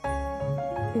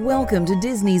Welcome to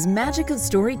Disney's Magic of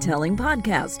Storytelling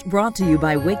podcast, brought to you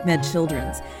by WakeMed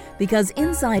Children's. Because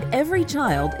inside every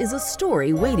child is a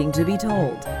story waiting to be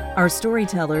told. Our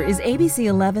storyteller is ABC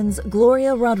 11's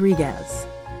Gloria Rodriguez.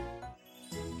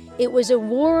 It was a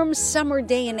warm summer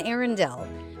day in Arendelle.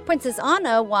 Princess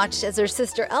Anna watched as her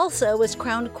sister Elsa was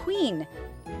crowned queen.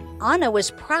 Anna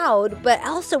was proud, but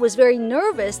Elsa was very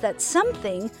nervous that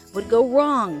something would go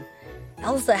wrong.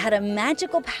 Elsa had a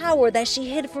magical power that she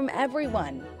hid from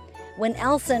everyone. When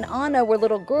Elsa and Anna were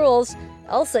little girls,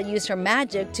 Elsa used her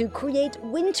magic to create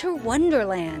winter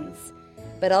wonderlands.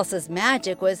 But Elsa's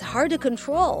magic was hard to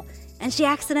control, and she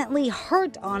accidentally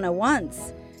hurt Anna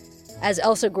once. As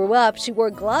Elsa grew up, she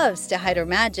wore gloves to hide her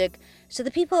magic, so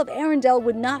the people of Arendelle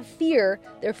would not fear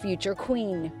their future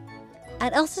queen.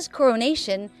 At Elsa's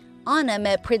coronation, Anna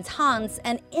met Prince Hans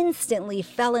and instantly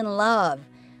fell in love.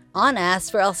 Anna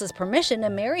asked for Elsa's permission to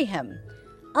marry him.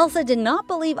 Elsa did not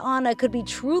believe Anna could be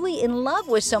truly in love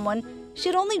with someone she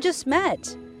had only just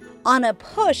met. Anna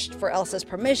pushed for Elsa's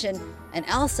permission, and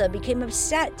Elsa became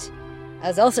upset.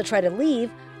 As Elsa tried to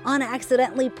leave, Anna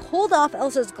accidentally pulled off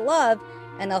Elsa's glove,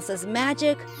 and Elsa's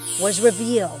magic was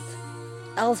revealed.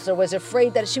 Elsa was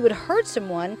afraid that she would hurt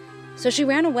someone, so she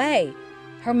ran away.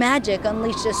 Her magic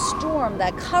unleashed a storm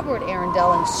that covered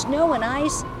Arendelle in snow and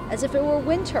ice as if it were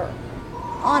winter.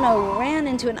 Anna ran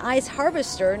into an ice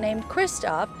harvester named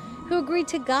Kristoff, who agreed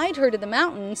to guide her to the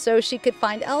mountain so she could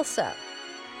find Elsa.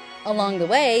 Along the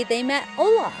way, they met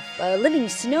Olaf, a living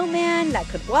snowman that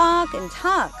could walk and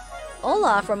talk.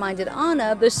 Olaf reminded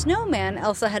Anna of the snowman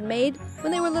Elsa had made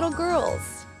when they were little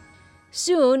girls.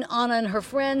 Soon, Anna and her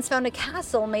friends found a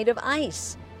castle made of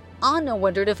ice. Anna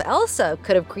wondered if Elsa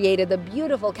could have created the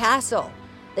beautiful castle.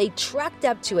 They trekked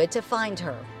up to it to find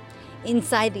her.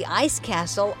 Inside the ice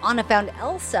castle, Anna found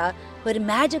Elsa, who had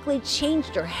magically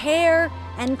changed her hair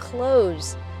and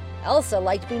clothes. Elsa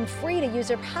liked being free to use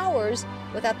her powers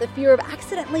without the fear of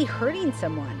accidentally hurting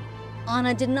someone.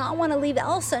 Anna did not want to leave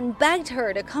Elsa and begged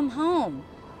her to come home.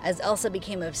 As Elsa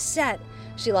became upset,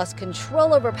 she lost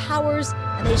control of her powers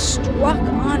and they struck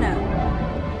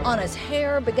Anna. Anna's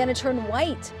hair began to turn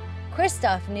white.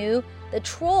 Kristoff knew the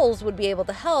trolls would be able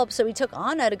to help, so he took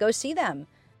Anna to go see them.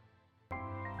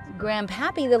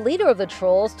 Grandpappy, the leader of the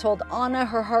trolls, told Anna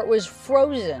her heart was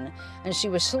frozen and she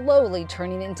was slowly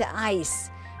turning into ice.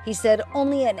 He said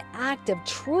only an act of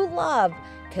true love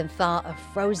can thaw a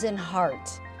frozen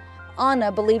heart.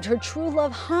 Anna believed her true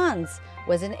love, Hans,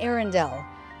 was in Arendelle.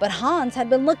 But Hans had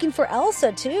been looking for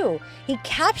Elsa too. He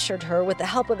captured her with the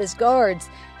help of his guards.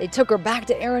 They took her back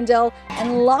to Arendelle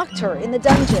and locked her in the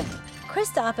dungeon.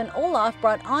 Kristoff and Olaf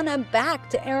brought Anna back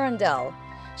to Arendelle.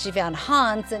 She found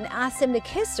Hans and asked him to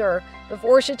kiss her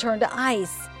before she turned to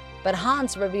ice. But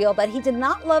Hans revealed that he did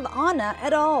not love Anna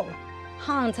at all.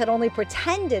 Hans had only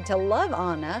pretended to love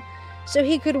Anna so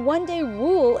he could one day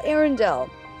rule Arendelle.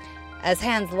 As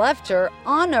Hans left her,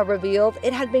 Anna revealed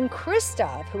it had been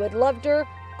Kristoff who had loved her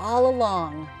all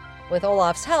along. With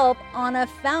Olaf's help, Anna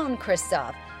found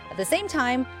Kristoff. At the same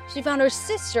time, she found her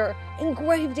sister in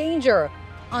grave danger.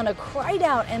 Anna cried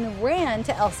out and ran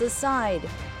to Elsa's side.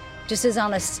 Just as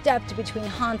Anna stepped between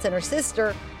Hans and her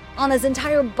sister, Anna's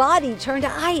entire body turned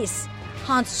to ice.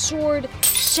 Hans' sword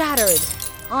shattered.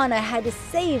 Anna had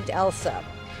saved Elsa.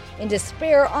 In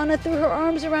despair, Anna threw her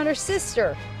arms around her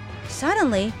sister.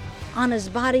 Suddenly, Anna's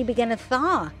body began to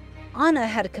thaw. Anna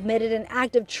had committed an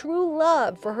act of true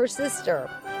love for her sister.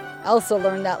 Elsa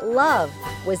learned that love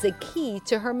was the key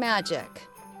to her magic.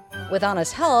 With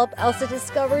Anna's help, Elsa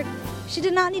discovered she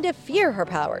did not need to fear her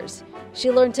powers. She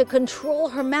learned to control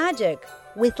her magic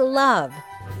with love.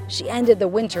 She ended the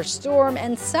winter storm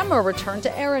and summer returned to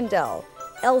Arendelle.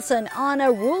 Elsa and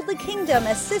Anna ruled the kingdom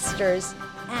as sisters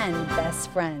and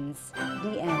best friends.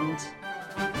 The end.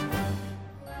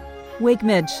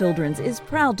 WakeMed Children's is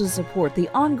proud to support the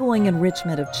ongoing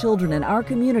enrichment of children in our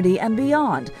community and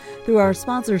beyond through our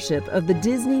sponsorship of the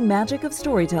Disney Magic of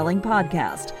Storytelling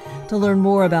podcast. To learn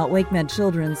more about WakeMed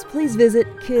Children's, please visit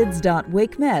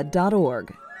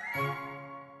kids.wakemed.org.